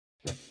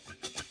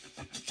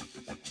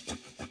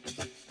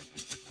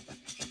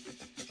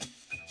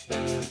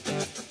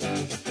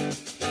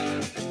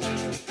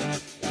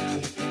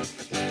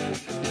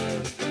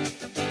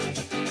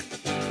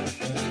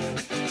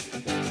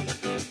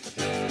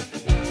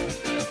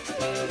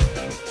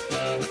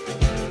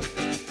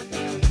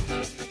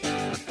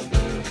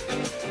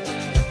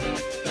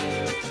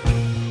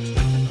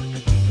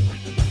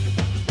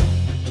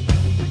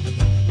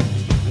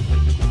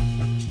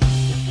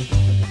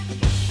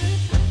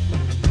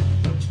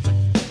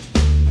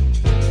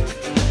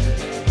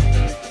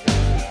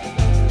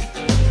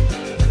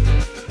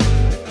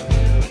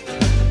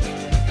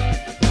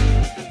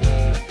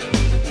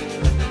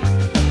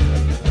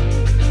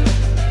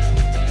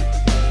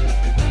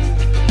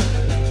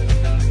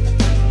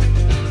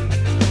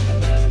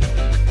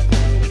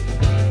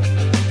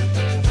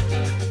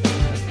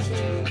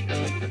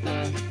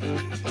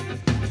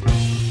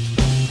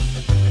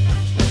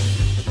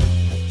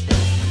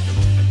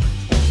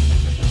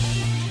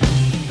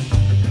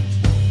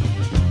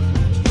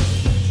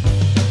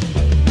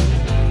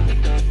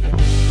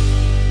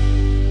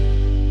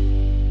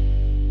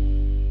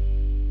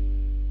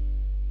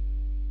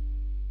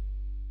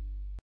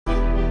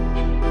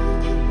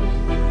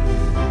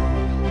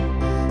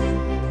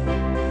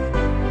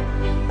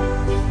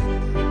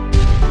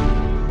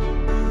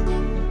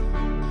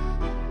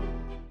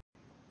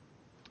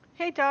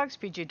Hey dogs,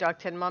 PJ Dog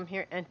 10 Mom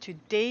here, and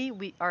today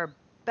we are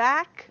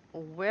back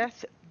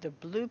with the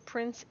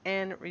Blueprints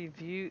and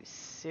Review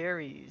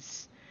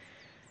series.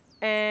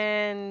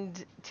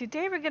 And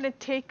today we're going to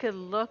take a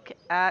look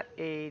at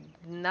so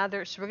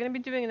we're going to be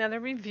doing another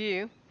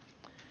review,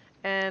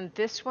 and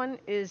this one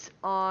is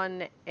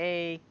on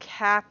a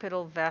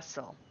capital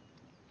vessel.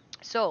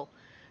 So,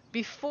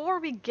 before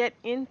we get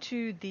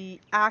into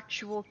the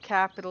actual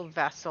capital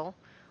vessel,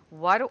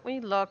 why don't we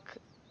look,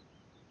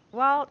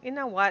 well, you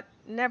know what,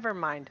 never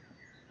mind.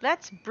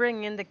 Let's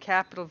bring in the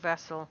capital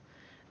vessel.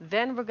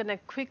 Then we're going to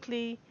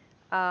quickly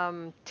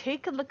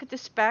take a look at the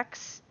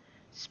specs,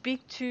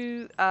 speak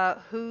to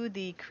who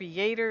the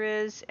creator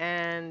is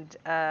and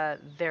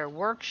their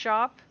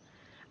workshop,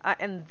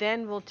 and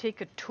then we'll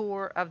take a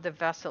tour of the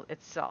vessel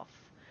itself.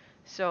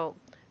 So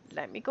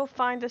let me go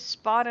find a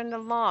spot on the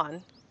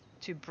lawn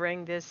to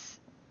bring this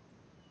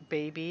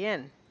baby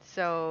in.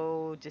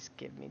 So just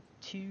give me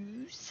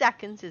 2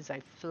 seconds as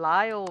I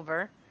fly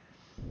over.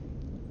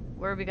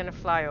 Where are we going to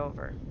fly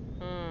over?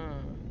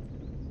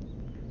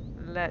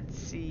 Let's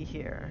see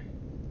here.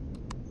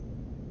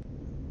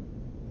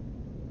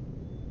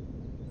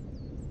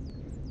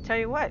 Tell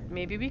you what,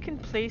 maybe we can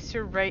place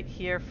her right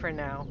here for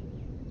now.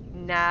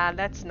 Nah,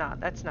 that's not.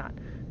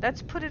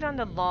 Let's put it on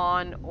the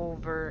lawn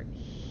over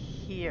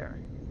here.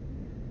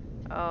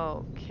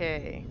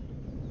 Okay.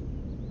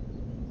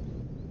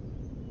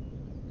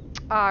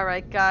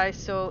 Alright guys,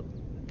 so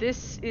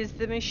this is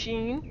the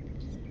machine.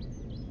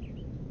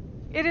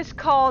 It is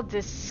called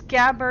the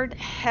Scabbard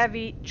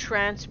Heavy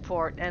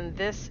Transport, and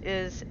this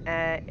is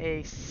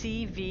a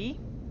CV.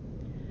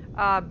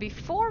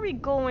 Before we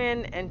go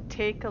in and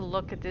take a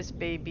look at this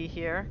baby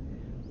here,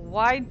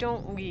 why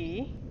don't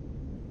we,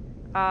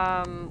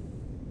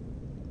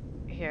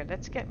 here,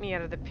 let's get me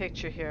out of the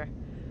picture here.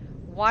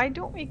 Why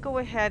don't we go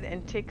ahead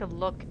and take a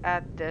look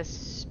at the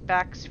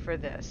specs for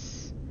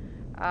this?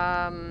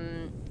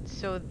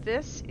 So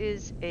this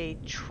is a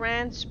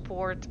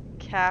transport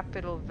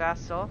capital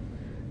vessel.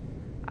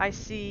 I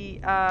see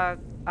a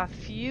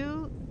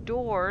few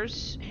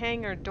doors,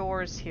 hangar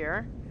doors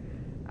here.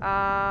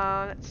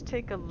 Let's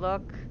take a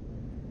look.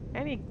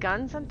 Any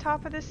guns on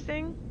top of this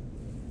thing?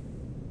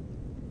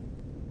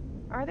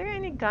 Are there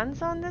any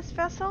guns on this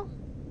vessel?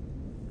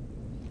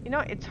 You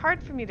know, it's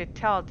hard for me to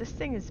tell. This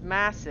thing is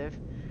massive.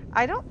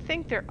 I don't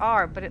think there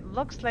are, but it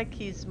looks like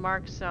he's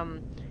marked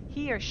some,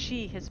 he or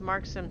she has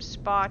marked some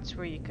spots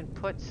where you can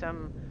put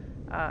some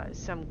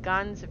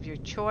guns of your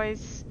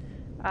choice.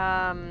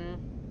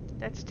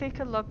 Let's take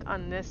a look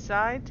on this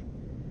side.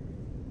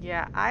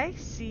 Yeah, I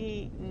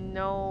see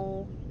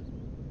no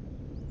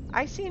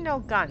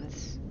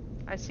guns.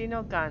 I see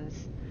no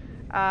guns.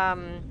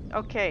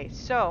 Okay,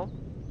 so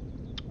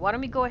why don't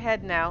we go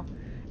ahead now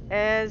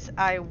as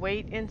I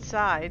wait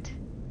inside.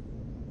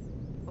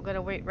 We're going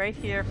to wait right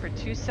here for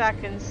 2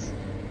 seconds.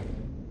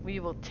 We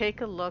will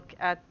take a look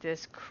at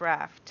this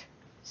craft.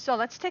 So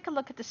let's take a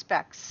look at the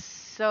specs.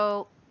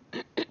 So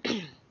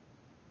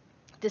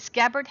the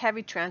Scabbard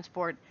Heavy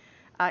Transport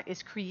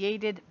is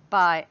created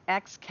by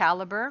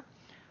Excalibur,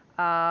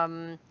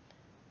 and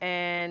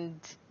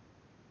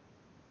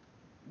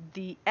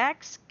the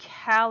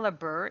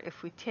Excalibur,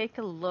 if we take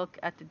a look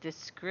at the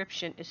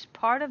description, is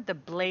part of the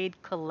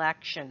Blade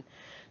collection.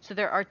 So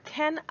there are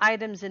 10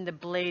 items in the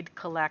Blade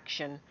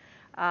collection,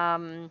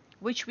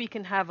 which we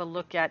can have a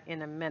look at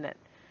in a minute.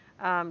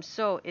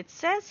 So it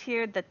says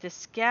here that the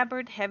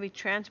Scabbard Heavy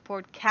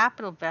Transport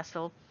Capital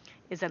Vessel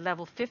is a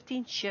level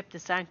 15 ship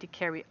designed to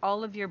carry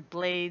all of your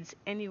blades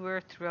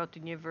anywhere throughout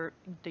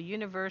the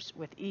universe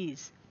with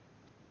ease.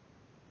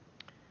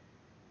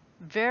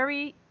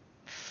 Very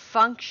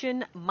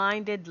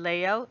function-minded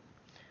layout.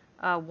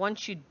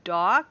 Once you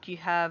dock, you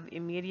have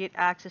immediate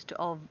access to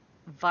all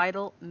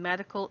vital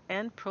medical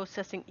and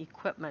processing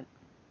equipment.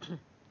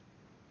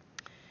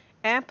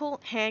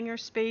 Ample hangar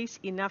space,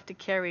 enough to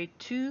carry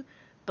 2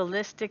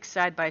 ballistics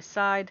side by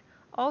side.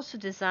 Also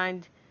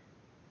designed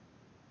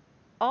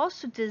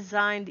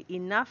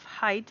enough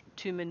height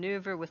to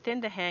maneuver within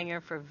the hangar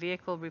for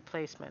vehicle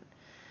replacement.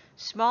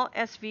 Small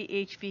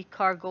SVHV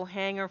cargo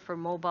hangar for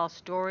mobile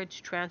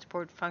storage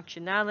transport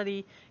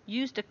functionality.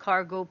 Use the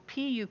cargo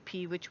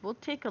PUP, which we'll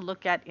take a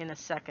look at in a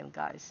second,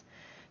 guys.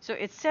 So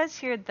it says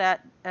here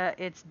that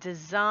it's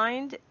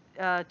designed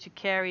to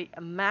carry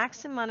a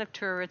max amount of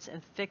turrets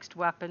and fixed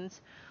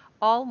weapons,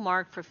 all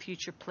marked for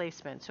future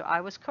placement. So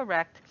I was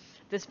correct.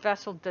 This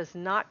vessel does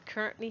not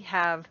currently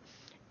have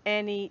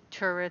any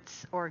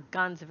turrets or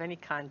guns of any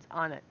kind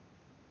on it.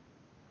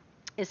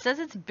 It says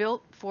it's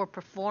built for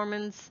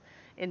performance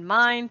in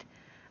mind,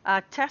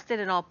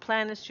 tested on all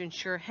planets to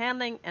ensure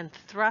handling and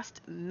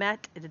thrust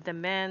met the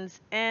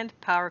demands and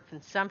power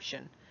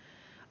consumption.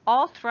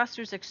 All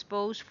thrusters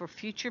exposed for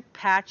future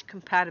patch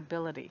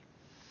compatibility.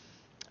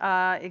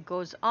 It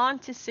goes on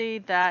to say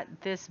that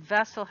this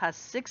vessel has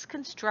 6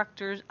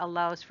 constructors,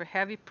 allows for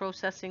heavy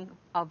processing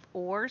of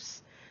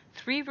ores,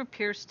 3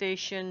 repair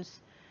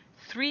stations,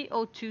 3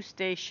 O2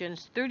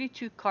 stations,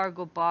 32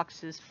 cargo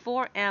boxes,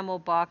 4 ammo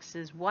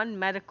boxes, 1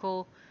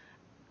 medical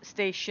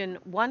station,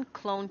 1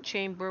 clone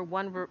chamber,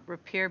 1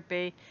 repair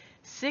bay,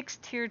 6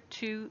 tier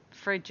 2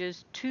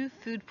 fridges, 2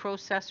 food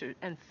processors,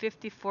 and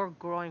 54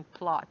 growing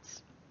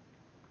plots.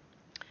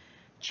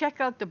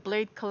 Check out the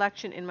blade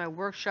collection in my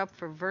workshop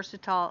for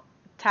versatile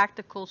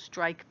tactical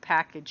strike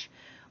package.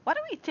 Why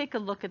don't we take a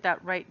look at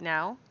that right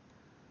now?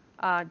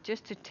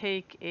 Just to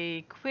take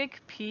a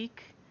quick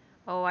peek.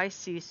 Oh, I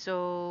see.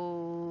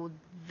 So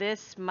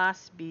this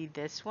must be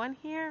this one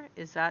here.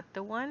 Is that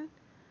the one?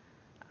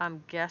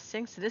 I'm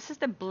guessing. So this is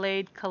the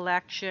blade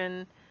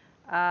collection.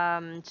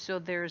 So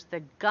there's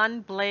the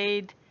gun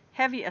blade,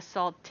 heavy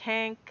assault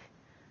tank.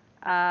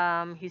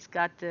 He's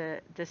got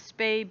the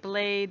spay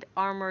blade,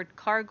 armored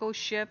cargo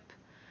ship,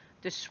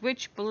 the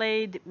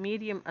switchblade,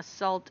 medium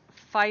assault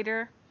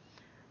fighter.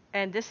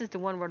 And this is the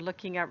one we're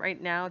looking at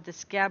right now, the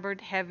Scabbard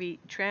heavy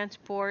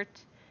transport.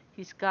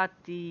 He's got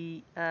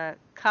the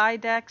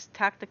Kydex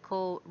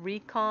tactical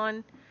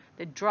recon,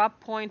 the drop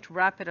point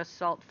rapid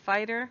assault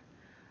fighter,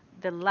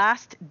 the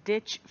last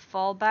ditch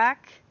fallback,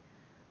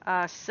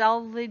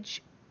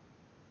 salvage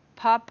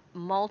pup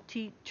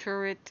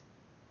multi-turret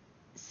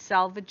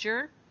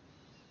salvager,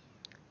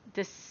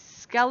 the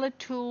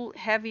Skeletal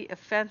heavy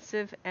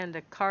offensive, and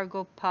the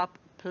cargo pup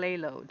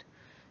payload.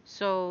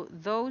 So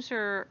those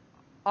are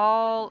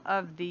all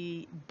of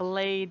the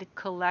blade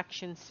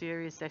collection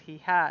series that he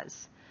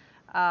has,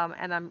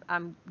 and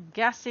I'm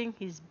guessing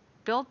he's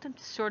built them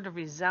to sort of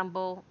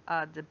resemble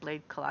the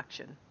blade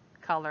collection,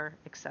 color,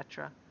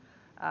 etc.,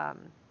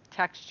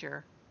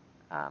 texture.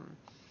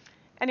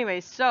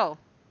 Anyway, so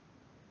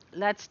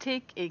let's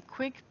take a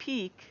quick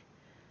peek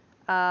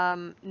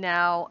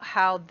now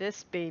how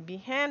this baby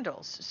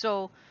handles.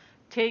 So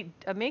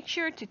make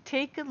sure to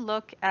take a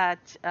look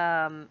at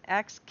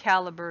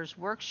Excalibur's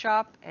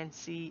workshop and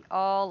see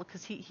all,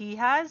 because he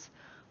has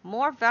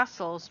more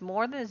vessels,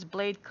 more than his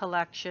blade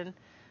collection.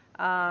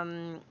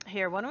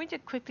 Here, why don't we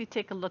just quickly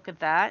take a look at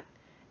that,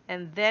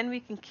 and then we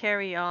can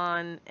carry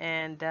on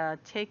and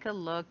take a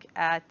look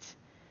at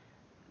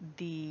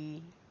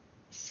the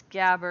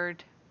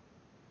Scabbard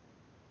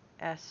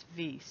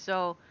SV.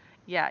 So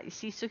yeah, you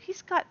see, so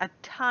he's got a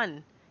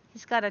ton.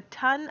 He's got a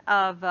ton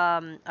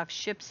of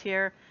ships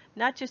here,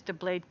 not just a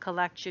blade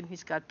collection.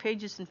 He's got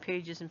pages and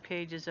pages and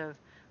pages of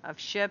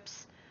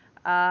ships.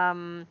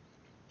 And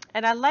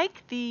I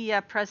like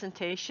the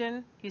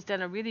presentation. He's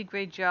done a really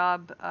great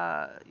job,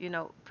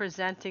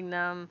 presenting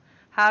them,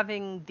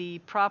 having the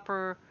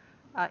proper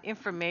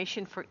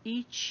information for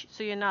each,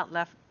 so you're not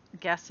left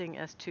guessing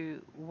as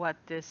to what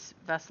this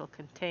vessel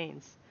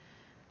contains.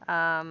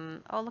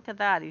 Oh, look at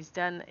that. He's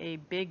done a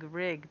big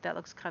rig. That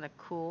looks kind of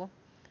cool.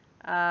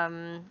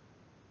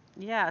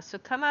 Yeah, so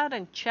come out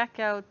and check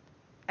out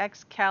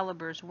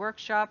Excalibur's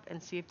workshop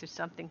and see if there's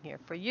something here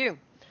for you.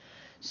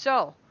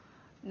 So,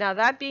 now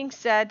that being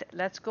said,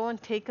 let's go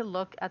and take a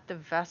look at the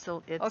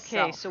vessel itself.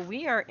 Okay, so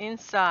we are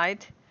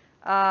inside.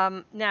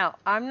 Now,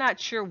 I'm not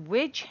sure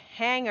which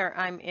hangar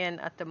I'm in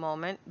at the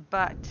moment,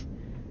 but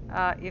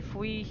if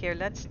we here,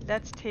 let's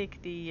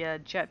take the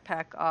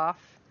jetpack off.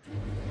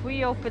 If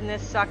we open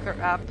this sucker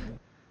up,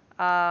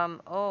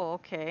 oh,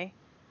 okay.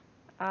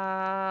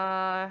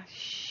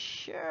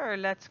 Sure,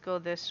 let's go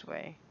this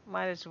way.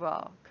 Might as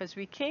well, because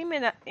we came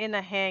in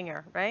a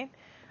hangar, right?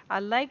 I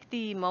like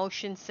the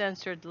motion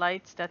censored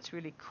lights. That's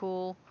really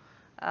cool.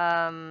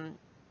 I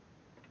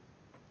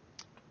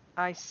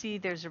see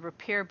there's a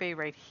repair bay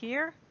right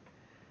here.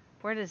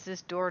 Where does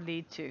this door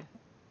lead to?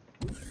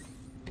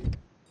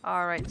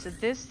 All right, so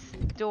this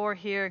door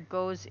here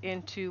goes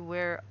into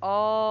where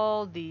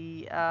all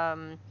the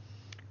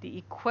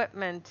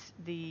equipment,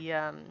 the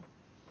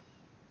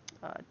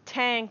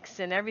tanks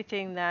and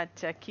everything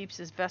that keeps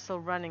this vessel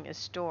running is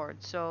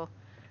stored. So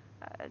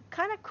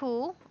kind of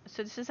cool.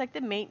 So this is like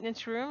the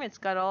maintenance room. It's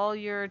got all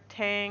your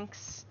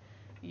tanks,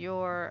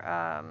 your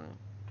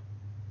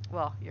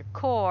your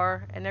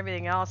core and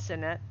everything else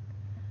in it.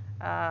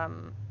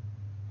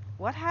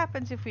 What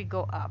happens if we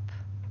go up?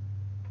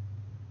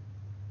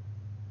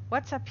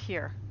 What's up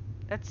here?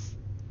 That's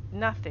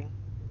nothing.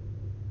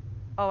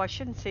 Oh, I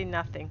shouldn't say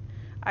nothing.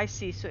 I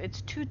see. So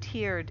it's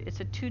two-tiered.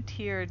 It's a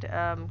two-tiered,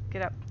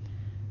 get up.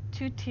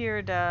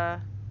 Two-tiered,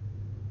 can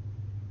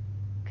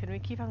we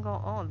keep on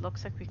going? Oh, it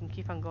looks like we can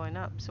keep on going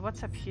up. So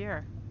what's up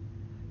here?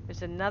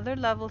 There's another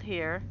level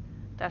here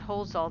that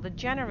holds all the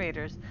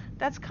generators.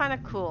 That's kind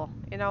of cool.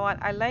 You know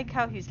what? I like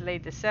how he's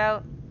laid this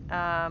out.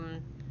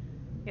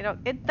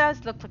 It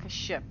does look like a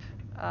ship.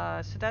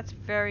 So that's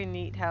very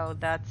neat how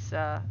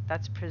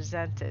that's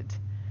presented.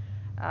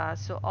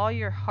 So all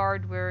your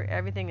hardware,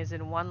 everything is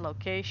in one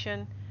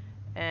location.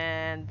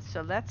 And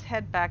so let's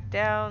head back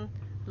down.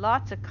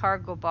 Lots of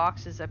cargo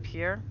boxes up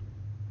here.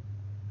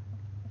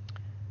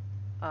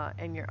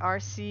 And your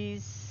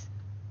RCs.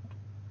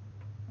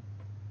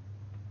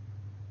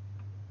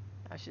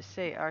 I should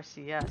say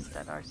RCS,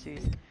 not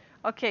RCs.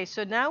 Okay,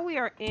 so now we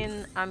are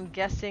in, I'm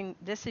guessing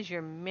this is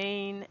your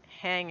main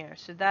hangar.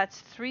 So that's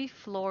 3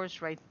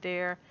 floors right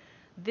there.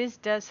 This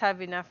does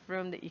have enough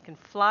room that you can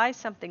fly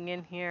something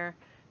in here,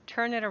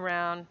 turn it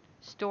around,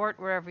 store it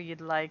wherever you'd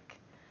like.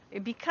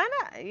 It'd be kind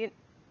of,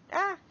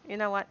 You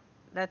know what?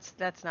 Let's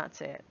not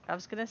say it. I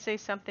was gonna say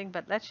something,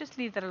 but let's just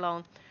leave that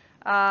alone.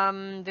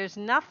 There's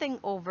nothing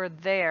over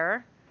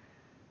there.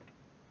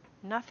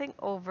 Nothing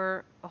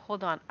over. Oh,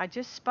 hold on. I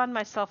just spun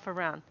myself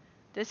around.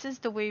 This is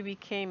the way we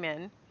came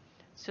in.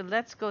 So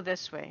let's go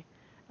this way.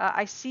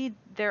 I see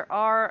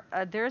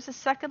there's a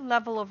second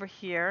level over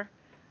here.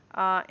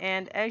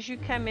 And as you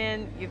come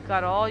in, you've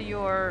got all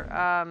your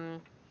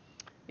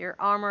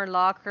armor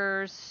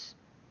lockers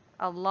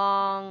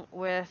along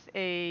with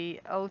a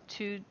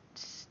O2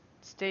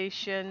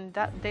 station.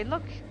 That they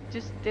look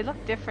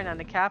different on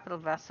the capital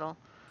vessel.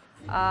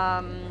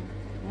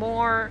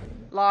 More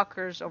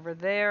lockers over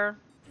there.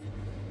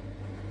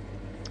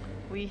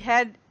 We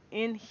head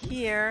in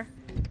here,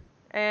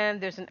 and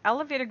there's an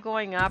elevator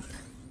going up.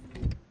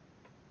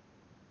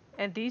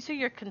 And these are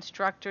your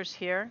constructors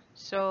here.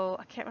 So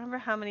I can't remember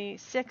how many,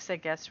 6 I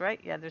guess, right?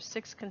 Yeah, there's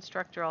 6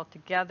 constructor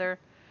altogether.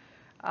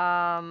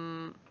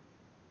 I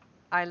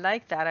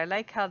like that. I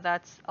like how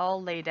that's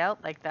all laid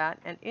out like that.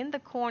 And in the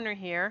corner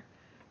here,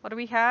 what do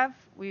we have?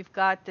 We've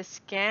got the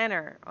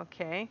scanner,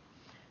 okay?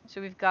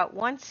 So we've got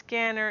one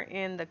scanner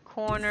in the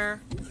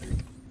corner.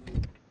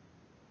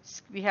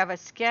 We have a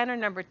scanner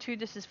number 2.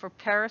 This is for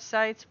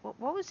parasites.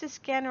 What was this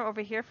scanner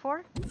over here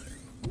for?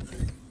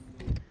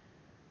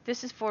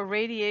 This is for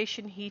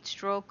radiation, heat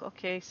stroke.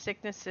 Okay,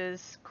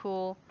 sicknesses,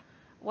 cool.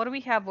 What do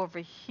we have over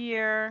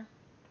here?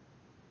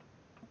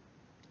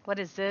 What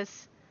is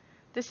this?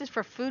 This is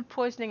for food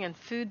poisoning and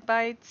food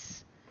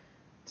bites.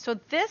 So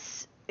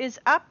this is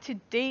up to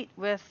date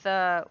with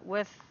the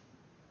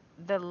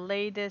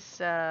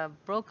latest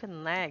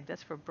broken leg.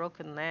 That's for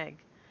broken leg.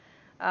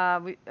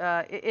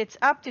 It's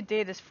up to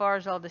date as far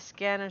as all the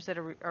scanners that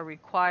are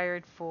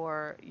required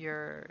for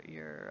your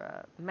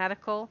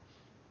medical.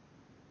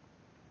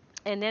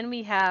 And then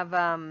we have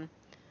an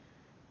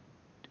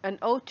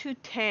O2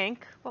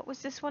 tank. What was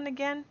this one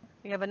again?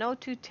 We have an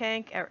O2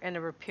 tank and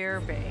a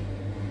repair bay.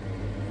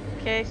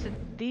 Okay, so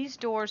these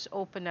doors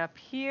open up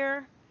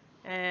here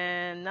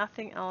and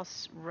nothing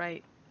else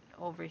right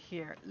over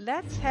here.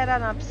 Let's head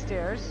on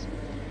upstairs.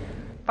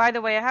 By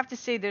the way, I have to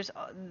say there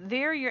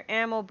are your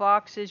ammo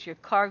boxes, your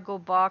cargo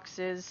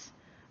boxes.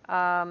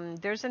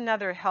 There's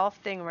another health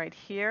thing right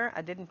here.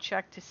 I didn't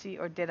check to see,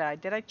 or did I?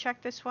 Did I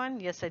check this one?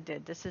 Yes, I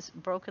did. This is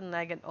broken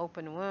leg and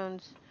open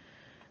wounds.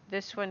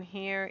 This one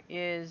here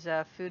is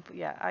food.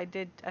 Yeah, I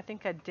did. I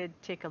think I did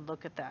take a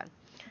look at that.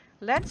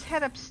 Let's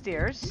head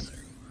upstairs.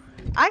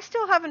 I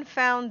still haven't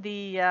found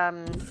the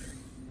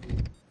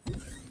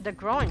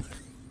growing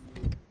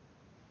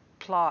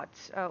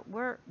plots.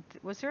 Where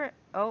was there?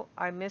 Oh,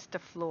 I missed a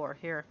floor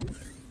here.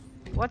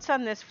 What's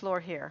on this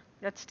floor here?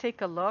 Let's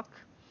take a look.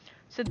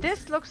 So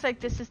this looks like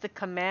this is the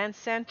command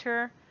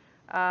center.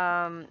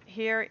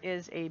 Here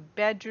is a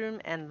bedroom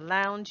and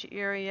lounge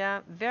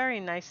area. Very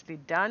nicely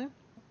done.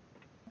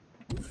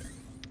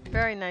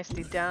 Very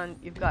nicely done.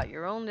 You've got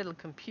your own little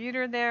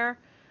computer there.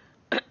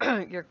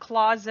 Your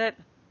closet.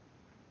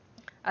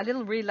 A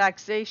little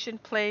relaxation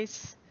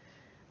place.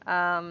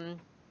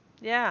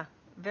 Yeah,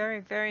 very,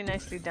 very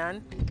nicely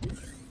done.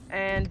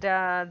 And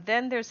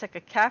then there's like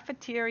a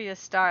cafeteria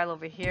style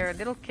over here. A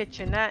little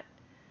kitchenette.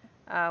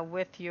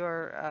 With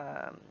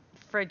your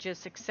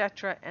fridges,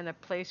 etc., and a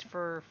place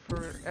for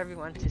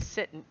everyone to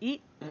sit and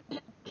eat.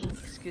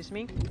 Excuse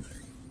me.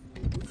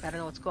 I don't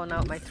know what's going on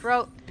with my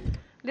throat.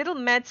 Little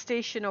med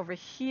station over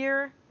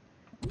here.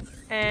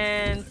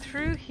 And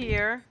through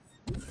here,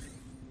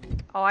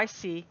 oh, I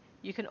see.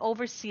 You can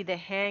oversee the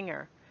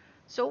hangar.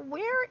 So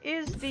where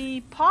is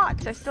the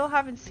pots? I still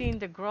haven't seen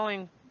the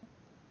growing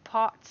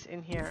pots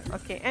in here.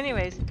 Okay,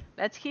 anyways,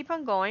 let's keep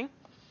on going.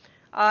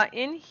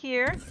 In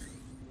here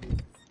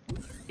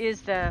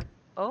is the...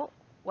 Oh,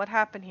 what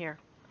happened here?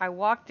 I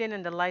walked in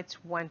and the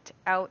lights went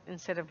out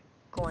instead of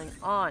going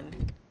on.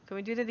 Can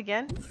we do that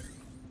again?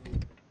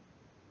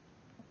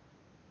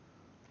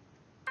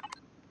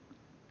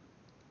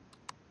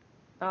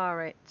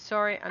 Alright,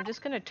 sorry. I'm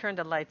just going to turn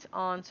the lights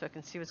on so I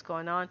can see what's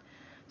going on.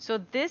 So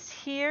this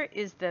here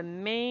is the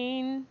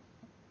main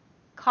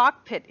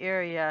cockpit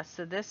area.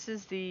 So this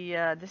is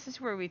the this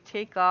is where we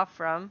take off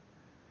from.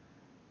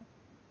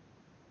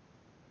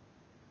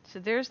 So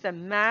there's the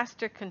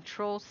master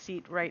control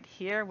seat right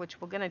here, which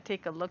we're going to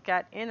take a look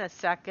at in a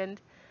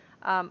second.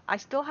 I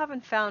still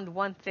haven't found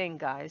one thing,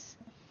 guys.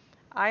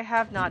 I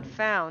have not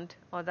found...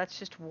 Oh, that's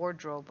just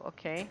wardrobe.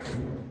 Okay.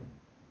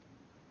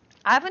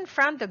 I haven't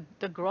found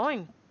the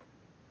growing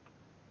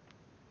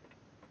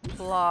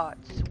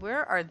plots.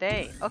 Where are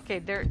they? Okay,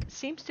 there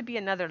seems to be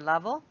another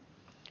level.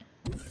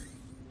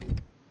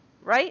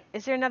 Right?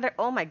 Is there another...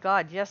 Oh my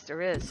god, yes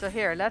there is. So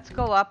here, let's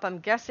go up. I'm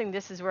guessing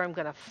this is where I'm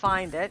going to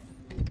find it.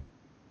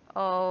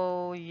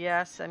 Oh,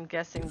 yes, I'm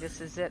guessing this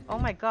is it. Oh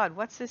my god,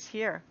 what's this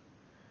here?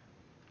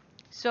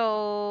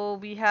 So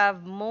we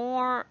have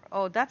more...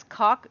 Oh, that's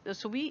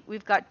So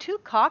we've got 2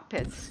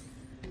 cockpits.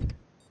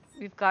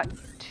 We've got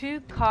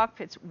 2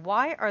 cockpits.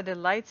 Why are the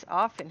lights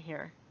off in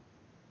here?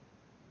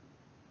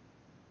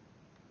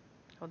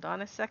 Hold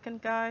on a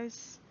second,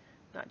 guys.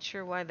 Not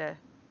sure why the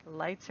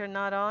lights are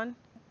not on.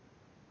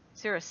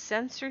 Is there a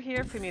sensor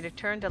here for me to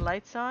turn the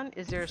lights on?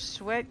 Is there a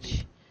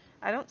switch?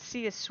 I don't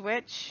see a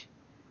switch.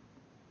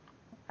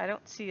 I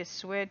don't see a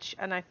switch,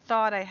 and I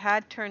thought I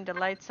had turned the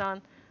lights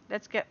on.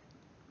 Let's get...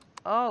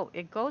 Oh,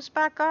 it goes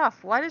back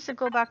off. Why does it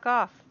go back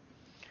off?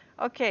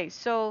 Okay,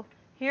 so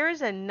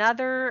here's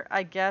another,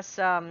 I guess,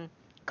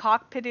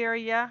 cockpit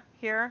area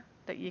here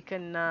that you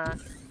can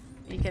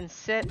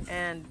sit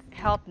and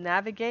help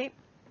navigate.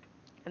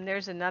 And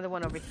there's another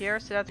one over here.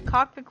 So that's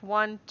cockpit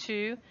 1,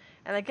 2,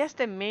 and I guess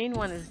the main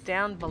one is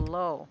down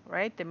below,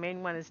 right? The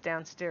main one is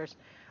downstairs.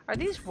 Are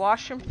these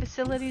washroom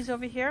facilities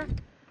over here?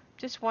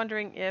 Just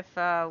wondering if,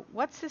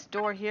 what's this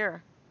door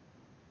here?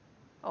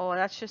 Oh,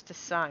 that's just a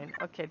sign.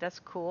 Okay, that's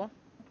cool.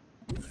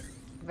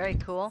 Very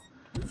cool.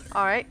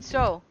 All right,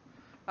 so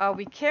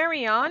we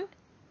carry on,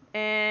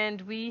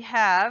 and we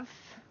have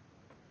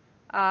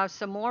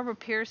some more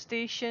repair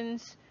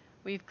stations.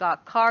 We've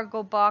got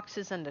cargo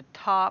boxes on the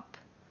top.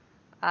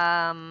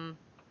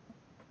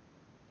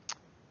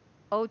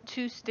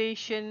 O2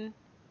 station,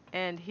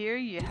 and here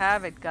you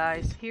have it,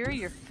 guys. Here are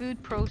your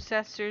food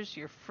processors,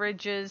 your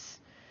fridges.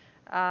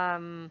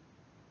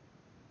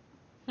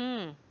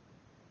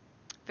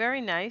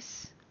 Very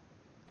nice.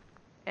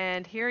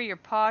 And here are your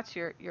pots,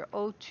 your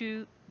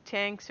O2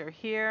 tanks are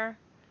here.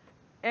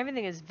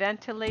 Everything is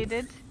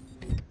ventilated.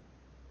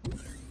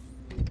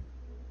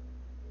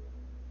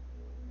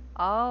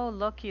 Oh,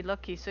 looky,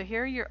 looky. So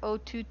here are your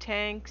O2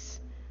 tanks.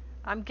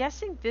 I'm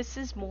guessing this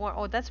is more,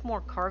 oh, that's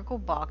more cargo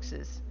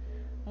boxes.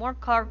 More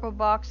cargo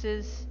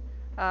boxes.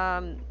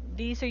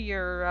 These are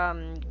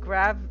your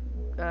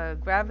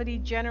gravity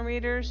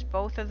generators,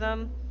 both of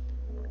them.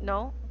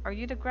 No, are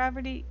you the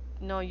gravity?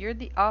 No, you're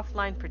the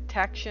offline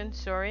protection,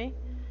 sorry.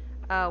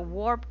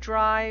 Warp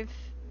drive.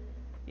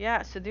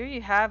 Yeah, so there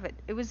you have it.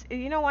 It was,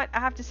 you know what, I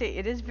have to say,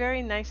 it is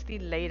very nicely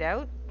laid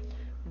out.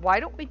 Why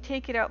don't we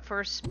take it out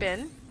for a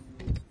spin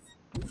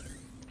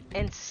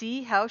and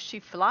see how she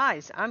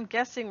flies? I'm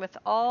guessing with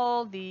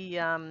all the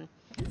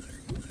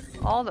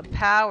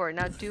power.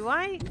 Now, do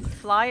I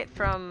fly it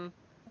from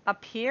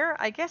up here?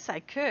 I guess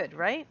I could,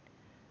 right?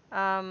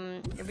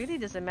 It really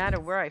doesn't matter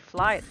where I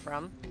fly it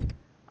from.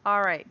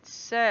 Alright,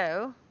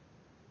 so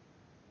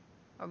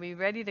are we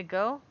ready to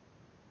go?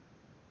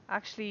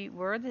 Actually,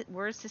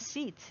 where's the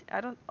seat?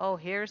 Oh,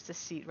 here's the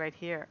seat right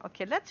here.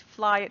 Okay, let's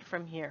fly it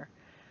from here.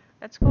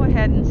 Let's go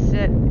ahead and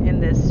sit in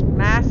this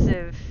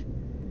massive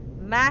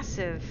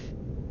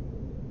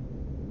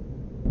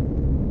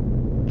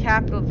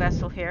capital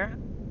vessel here.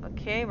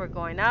 Okay, we're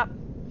going up.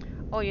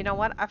 Oh, you know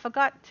what? I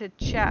forgot to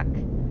check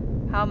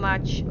how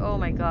much. Oh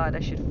my god,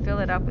 I should fill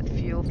it up with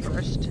fuel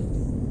first.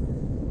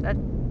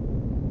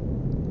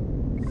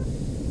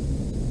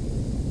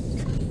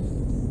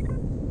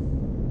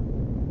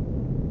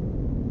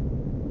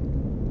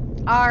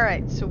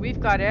 Alright, so we've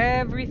got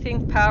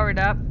everything powered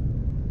up.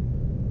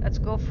 Let's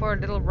go for a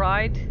little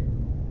ride.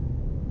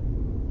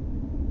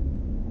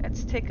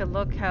 Let's take a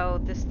look how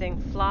this thing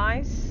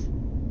flies.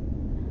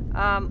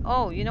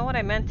 Oh, you know what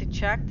I meant to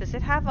check? Does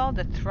it have all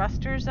the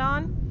thrusters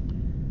on?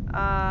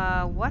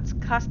 What's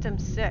custom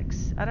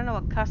 6? I don't know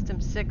what custom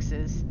 6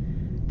 is.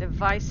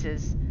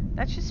 Devices.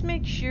 Let's just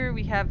make sure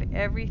we have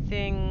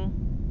everything.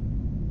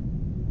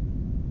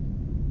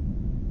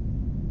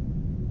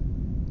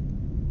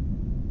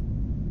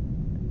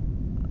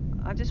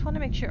 I just want to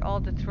make sure all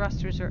the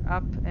thrusters are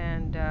up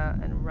and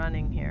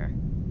running here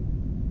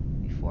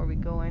before we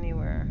go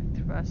anywhere.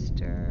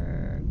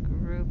 Thruster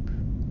group.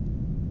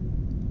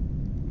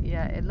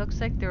 Yeah, it looks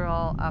like they're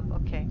all up.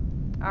 Okay.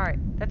 Alright,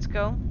 let's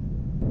go.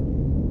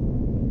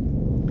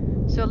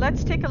 So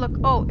let's take a look.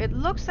 Oh, it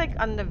looks like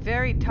on the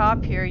very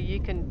top here you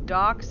can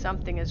dock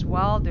something as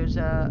well. There's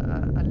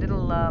a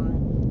little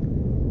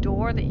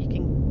door that you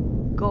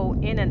can go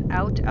in and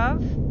out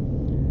of.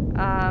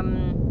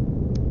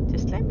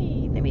 Just let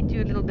me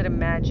do a little bit of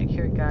magic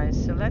here,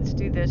 guys. So let's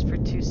do this for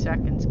 2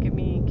 seconds. Give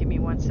me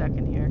 1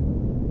 second here.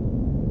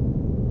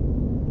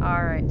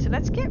 Alright, so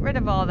let's get rid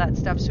of all that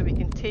stuff so we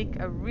can take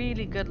a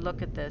really good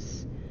look at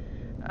this.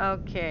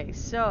 Okay,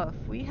 so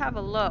if we have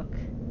a look,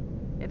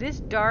 it is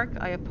dark,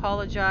 I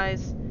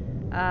apologize.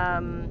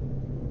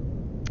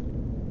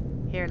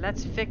 Here,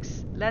 let's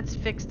fix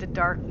the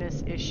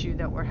darkness issue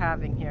that we're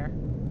having here.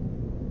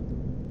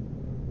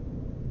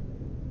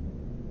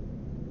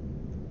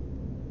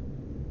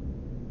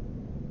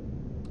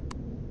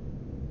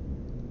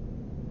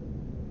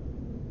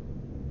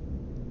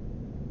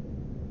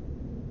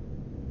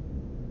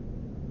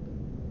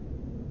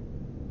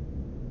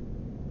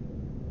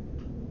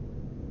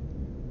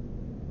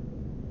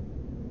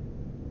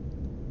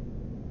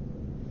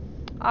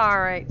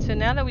 Alright, so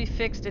now that we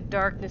fixed the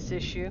darkness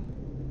issue,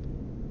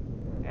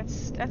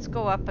 let's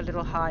go up a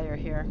little higher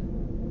here.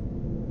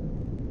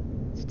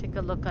 Let's take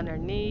a look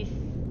underneath.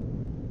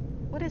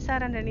 What is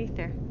that underneath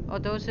there? Oh,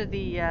 those are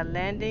the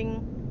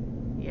landing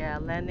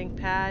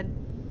pad.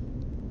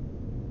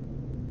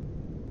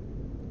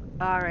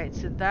 Alright,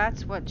 so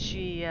that's what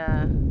she,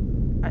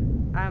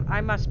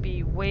 I must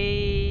be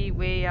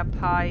way up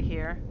high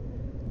here.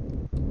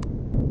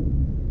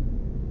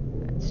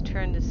 Let's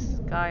turn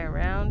this guy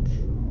around.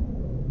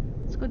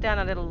 Let's go down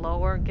a little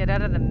lower, get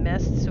out of the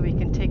mist so we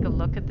can take a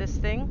look at this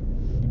thing.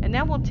 And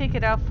then we'll take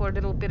it out for a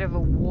little bit of a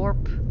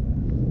warp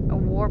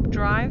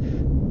drive.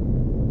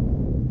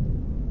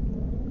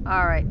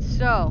 Alright,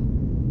 so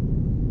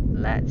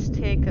let's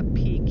take a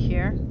peek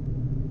here.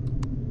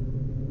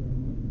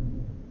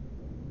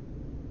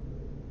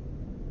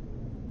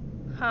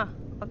 Huh,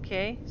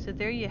 okay, so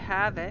there you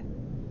have it.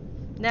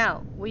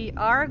 Now, we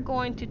are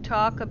going to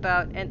talk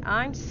about, and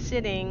I'm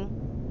sitting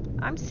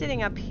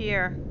up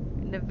here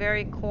in the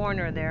very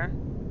corner there.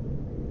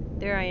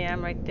 There I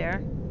am right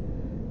there.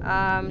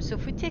 So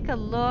if we take a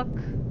look,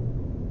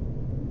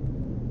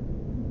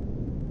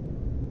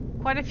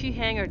 quite a few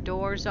hangar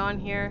doors on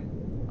here,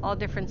 all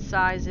different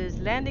sizes,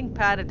 landing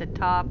pad at the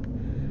top,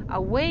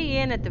 a way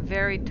in at the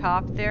very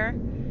top there,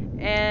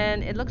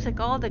 and it looks like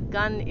all the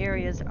gun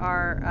areas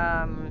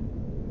are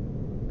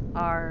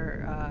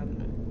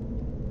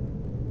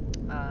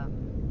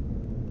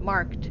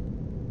marked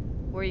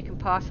where you can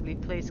possibly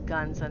place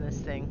guns on this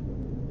thing.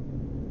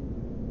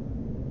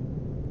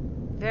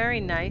 Very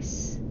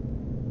nice.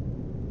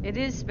 It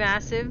is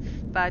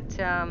massive, but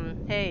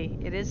hey,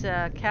 it is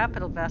a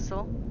capital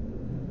vessel.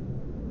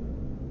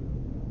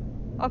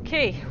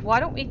 Okay, why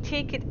don't we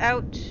take it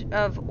out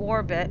of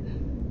orbit?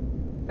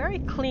 Very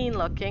clean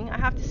looking. I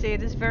have to say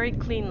it is very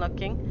clean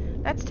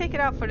looking. Let's take it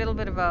out for a little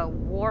bit of a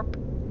warp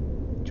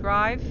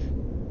drive.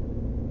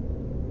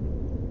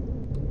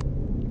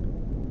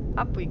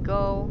 Up we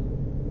go.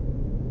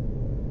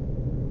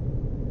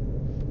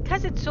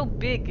 Because it's so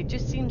big, it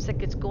just seems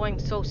like it's going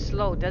so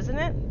slow, doesn't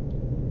it?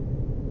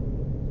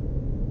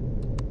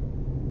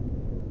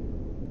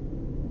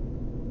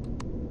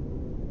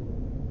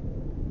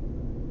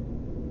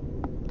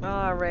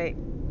 Alright,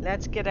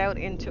 let's get out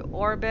into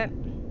orbit.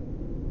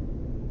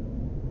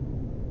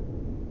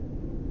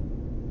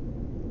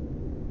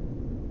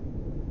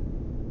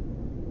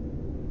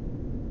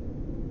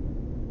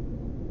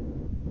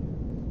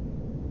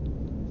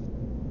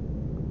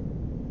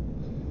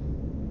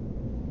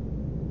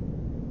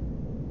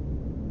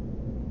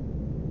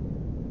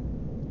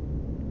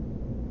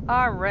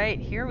 Alright,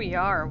 here we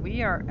are.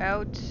 We are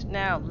out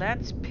now.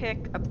 Let's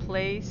pick a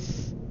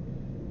place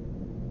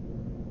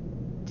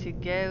to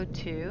go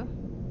to.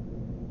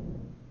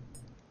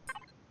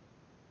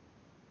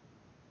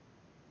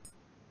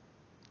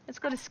 Let's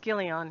go to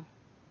Skillion.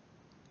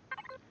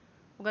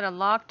 I'm going to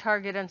lock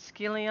target on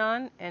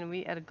Skillion, and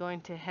we are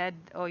going to head...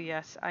 Oh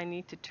yes, I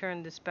need to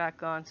turn this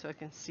back on so I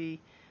can see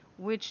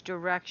which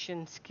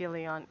direction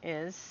Skillion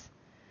is.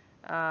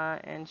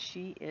 And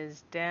she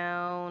is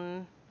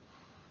down...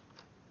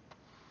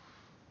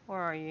 Where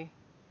are you?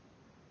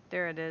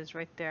 There it is,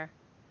 right there.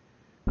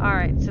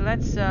 Alright, so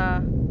let's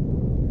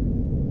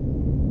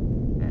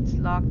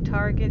lock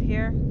target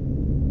here.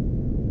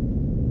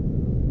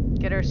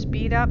 Get our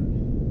speed up.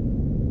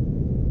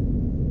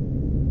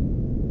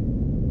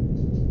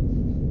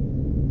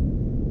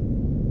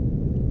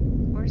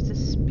 Where's the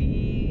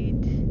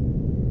speed?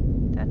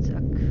 That's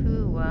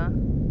Akua.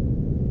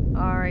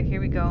 Alright,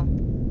 here we go.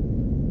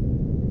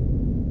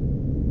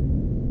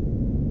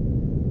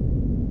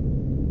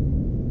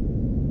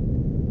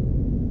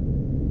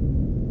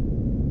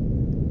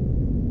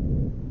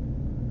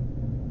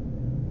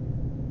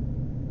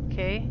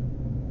 Okay.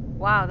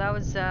 Wow, that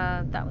was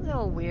a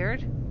little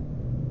weird.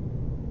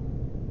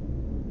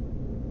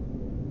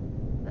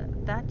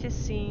 That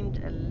just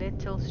seemed a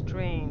little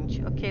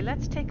strange. Okay,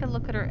 let's take a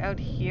look at her out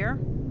here.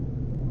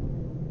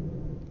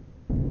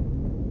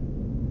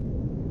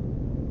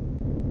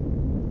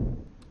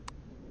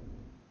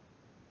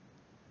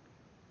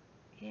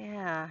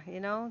 Yeah, you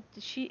know,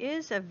 she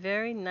is a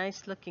very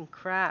nice looking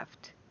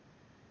craft.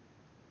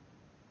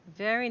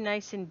 Very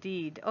nice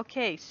indeed.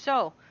 Okay,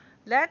 so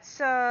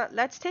let's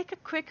take a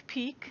quick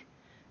peek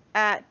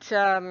at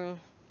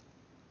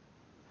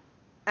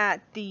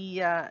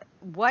the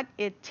what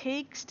it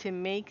takes to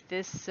make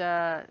this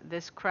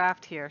this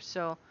craft here.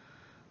 So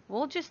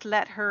we'll just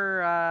let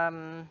her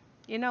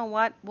you know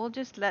what, we'll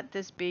just let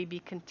this baby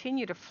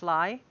continue to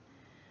fly,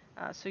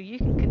 so you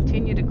can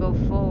continue to go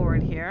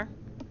forward here,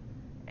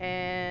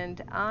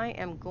 and I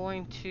am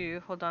going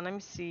to hold on, let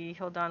me see,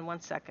 hold on 1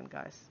 second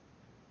guys.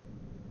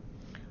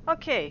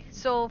 Okay,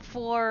 so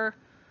for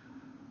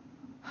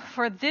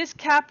this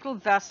capital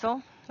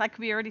vessel, like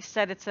we already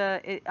said,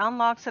 it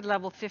unlocks at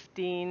level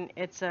 15.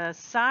 It's a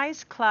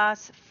size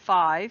class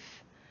 5.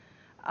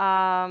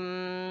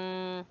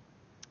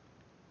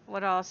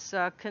 What else?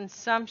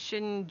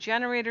 Consumption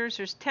generators.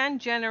 There's 10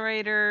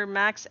 generator.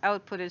 Max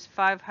output is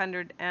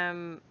 500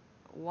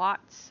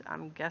 watts.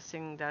 I'm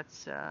guessing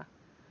that's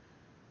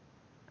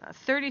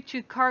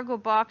 32 cargo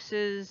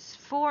boxes,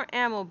 4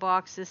 ammo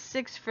boxes,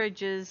 6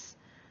 fridges,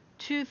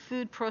 2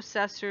 food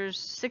processors,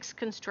 6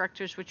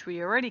 constructors, which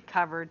we already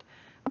covered.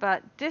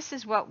 But this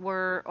is what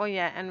we're... Oh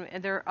yeah,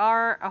 and there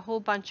are a whole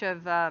bunch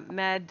of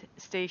med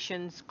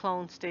stations,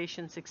 clone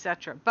stations,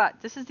 etc. But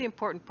this is the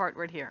important part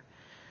right here.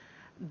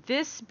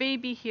 This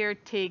baby here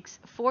takes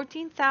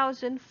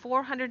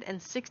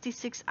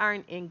 14,466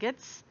 iron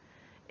ingots.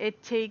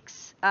 it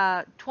takes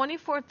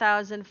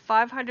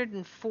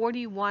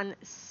 24,541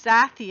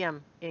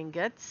 sathium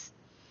ingots.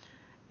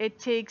 It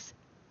takes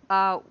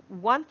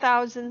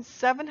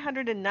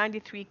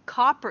 1,793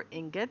 copper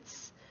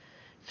ingots,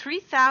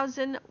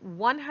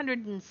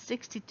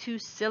 3,162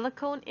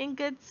 silicone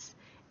ingots,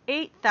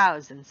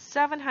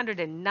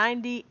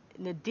 8,790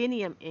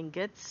 neodymium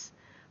ingots,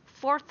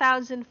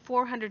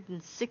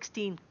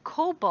 4,416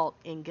 cobalt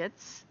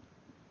ingots,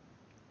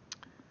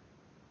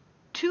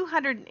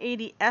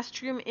 280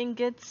 yttrium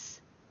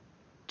ingots,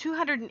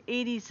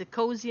 280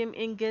 zirconium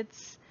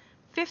ingots,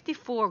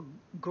 54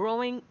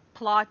 growing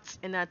plots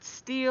in that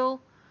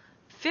steel,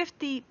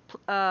 50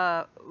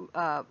 raw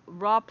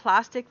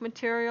plastic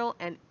material,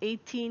 and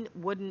 18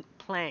 wooden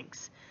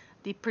planks.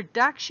 The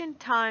production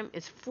time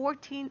is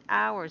 14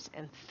 hours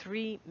and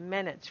 3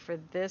 minutes for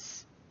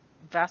this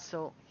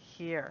vessel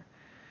here.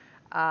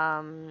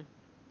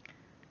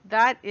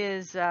 That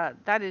is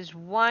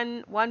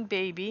one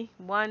baby,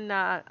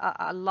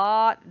 a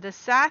lot. The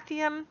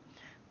sathium,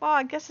 well,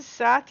 I guess the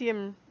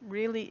sathium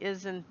really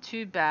isn't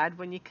too bad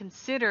when you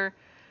consider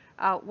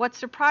what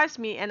surprised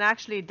me, and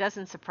actually it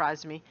doesn't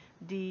surprise me,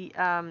 the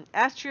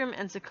yttrium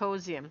and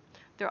zirconium.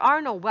 There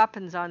are no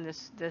weapons on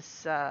this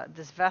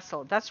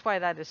vessel. That's why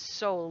that is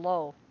so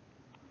low.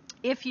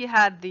 If you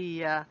had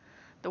the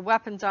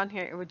weapons on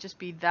here, it would just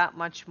be that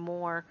much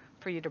more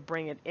for you to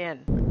bring it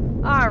in.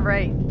 All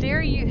right,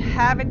 there you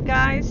have it,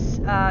 guys.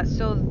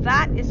 So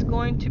that is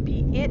going to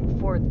be it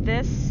for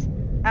this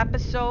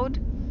episode.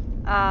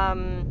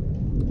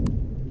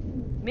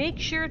 Make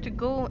sure to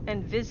go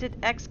and visit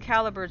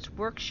Excalibur's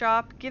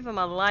workshop. Give him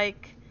a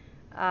like.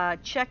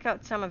 Check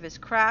out some of his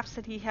crafts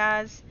that he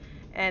has.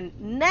 And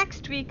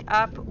next week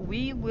up,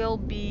 we will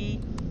be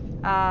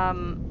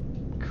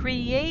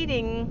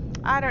creating,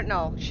 I don't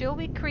know, shall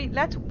we create,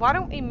 why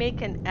don't we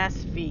make an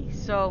SV?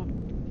 So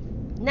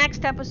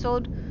next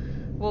episode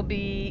will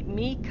be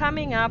me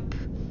coming up,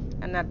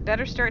 and I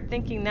better start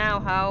thinking now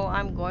how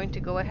I'm going to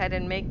go ahead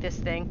and make this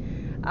thing.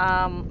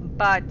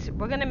 But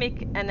we're going to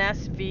make an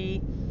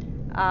SV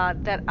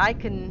that I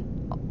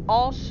can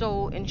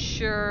also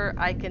ensure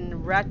I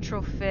can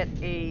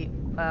retrofit a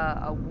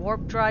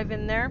warp drive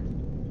in there.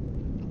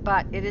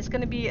 But it is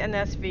going to be an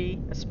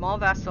SV, a small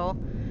vessel,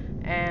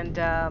 and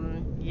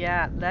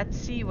yeah, let's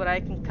see what I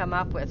can come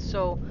up with.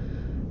 So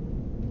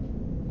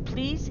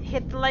please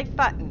hit the like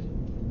button.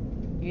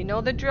 You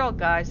know the drill,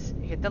 guys.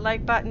 Hit the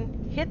like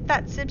button, hit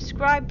that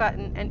subscribe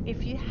button, and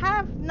if you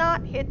have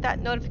not hit that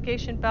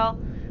notification bell,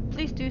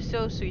 please do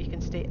so you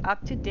can stay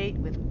up to date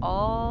with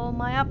all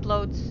my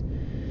uploads.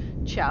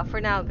 Ciao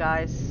for now,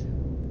 guys.